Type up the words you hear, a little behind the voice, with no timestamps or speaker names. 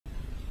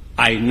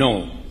I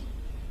know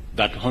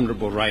that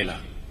Honorable Raila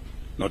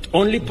not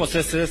only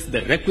possesses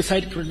the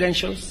requisite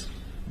credentials,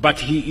 but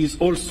he is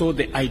also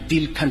the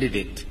ideal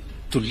candidate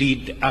to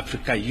lead the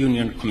Africa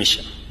Union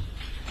Commission.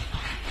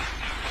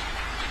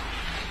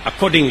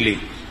 Accordingly,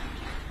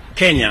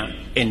 Kenya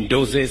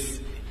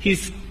endorses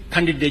his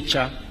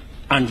candidature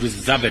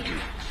unreservedly,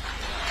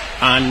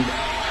 and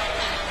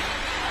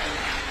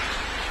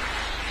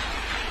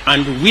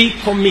we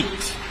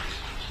commit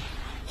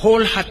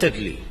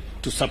wholeheartedly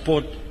to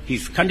support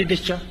his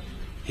candidature,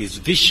 his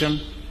vision,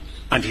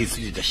 and his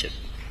leadership.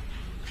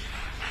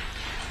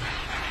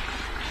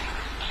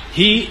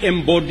 He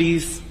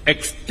embodies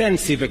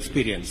extensive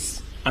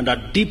experience and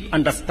a deep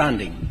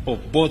understanding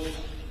of both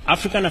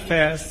African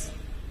affairs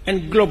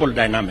and global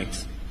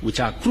dynamics, which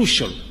are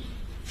crucial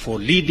for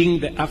leading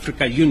the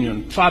Africa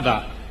Union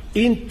further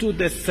into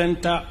the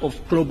center of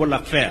global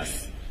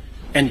affairs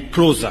and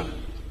closer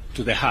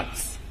to the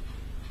hearts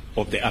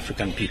of the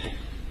African people.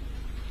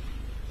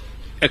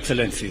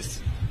 Excellencies,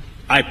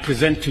 I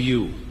present to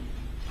you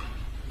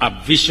a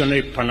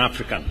visionary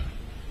Pan-African,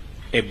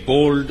 a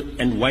bold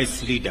and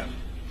wise leader,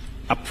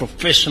 a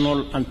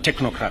professional and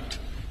technocrat,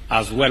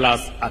 as well as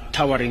a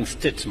towering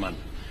statesman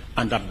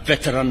and a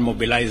veteran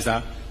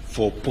mobilizer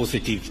for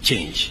positive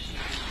change.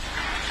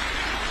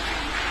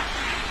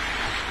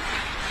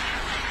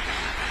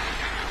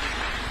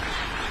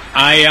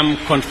 I am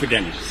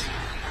confident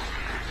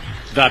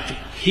that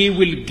he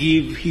will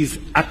give his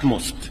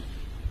utmost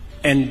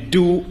and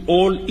do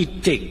all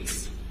it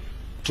takes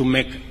to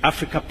make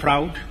Africa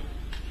proud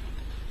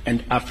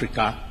and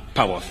Africa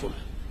powerful.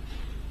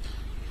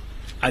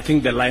 I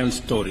think the lion's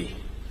story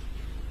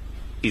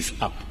is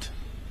apt.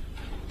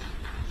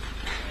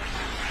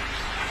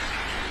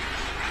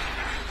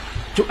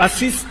 To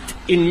assist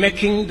in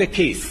making the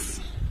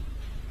case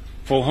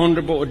for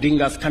Honorable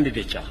Odinga's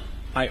candidature,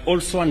 I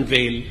also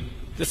unveil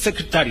the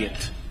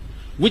Secretariat,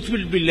 which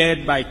will be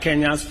led by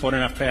Kenya's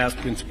Foreign Affairs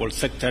Principal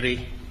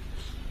Secretary,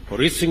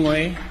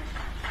 Horisingwe,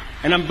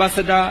 and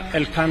Ambassador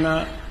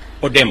Elkanah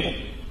Odembo.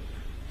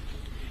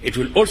 It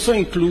will also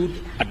include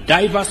a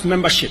diverse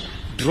membership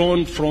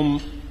drawn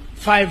from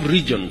 5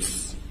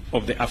 regions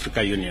of the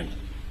Africa Union.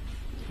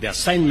 The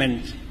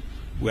assignment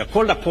we are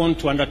called upon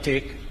to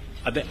undertake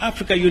at the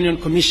Africa Union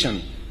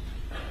Commission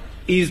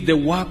is the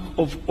work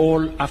of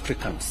all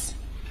Africans,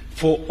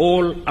 for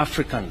all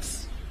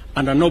Africans,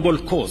 and a noble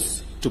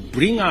cause to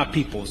bring our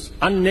peoples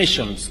and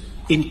nations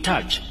in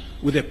touch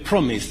with the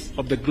promise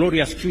of the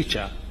glorious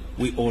future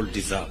we all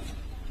deserve.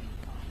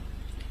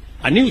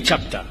 A new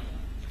chapter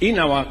in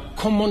our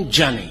common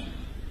journey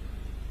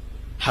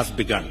has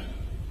begun.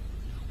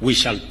 We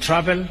shall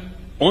travel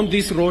on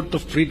this road to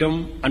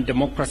freedom and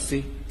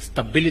democracy,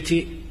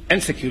 stability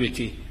and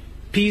security,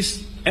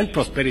 peace and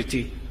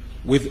prosperity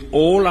with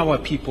all our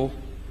people,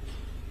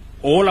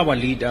 all our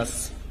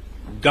leaders,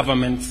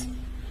 governments,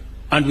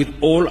 and with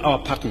all our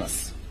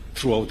partners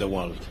throughout the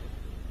world.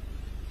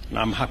 And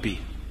I'm happy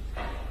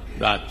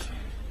that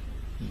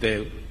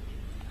the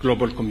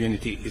global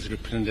community is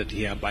represented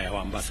here by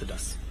our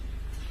ambassadors.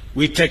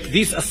 We take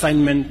this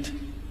assignment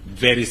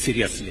very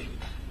seriously,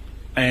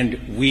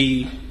 and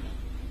we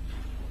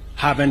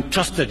have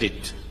entrusted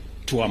it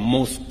to our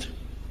most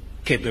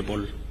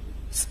capable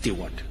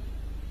steward.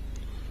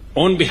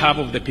 On behalf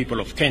of the people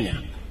of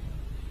Kenya,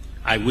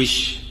 I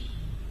wish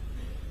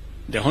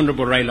the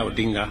Honorable Raila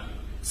Odinga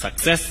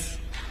success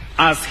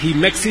as he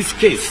makes his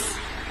case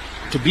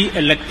to be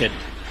elected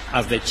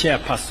as the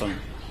chairperson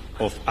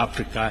of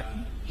Africa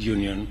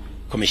Union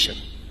Commission.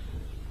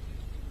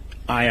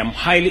 I am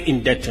highly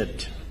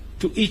indebted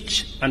to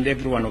each and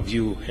every one of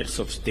you, heads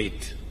of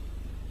state,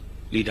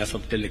 leaders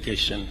of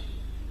delegation,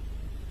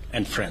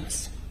 and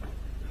friends,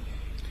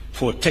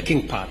 for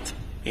taking part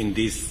in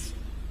this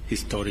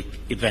historic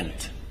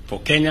event for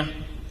Kenya,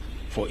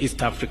 for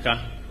East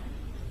Africa,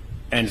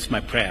 and it's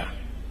my prayer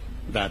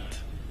that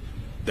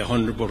the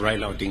Honorable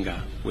Raila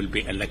Odinga will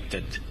be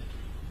elected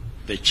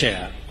the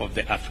chair of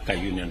the Africa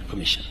Union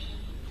Commission.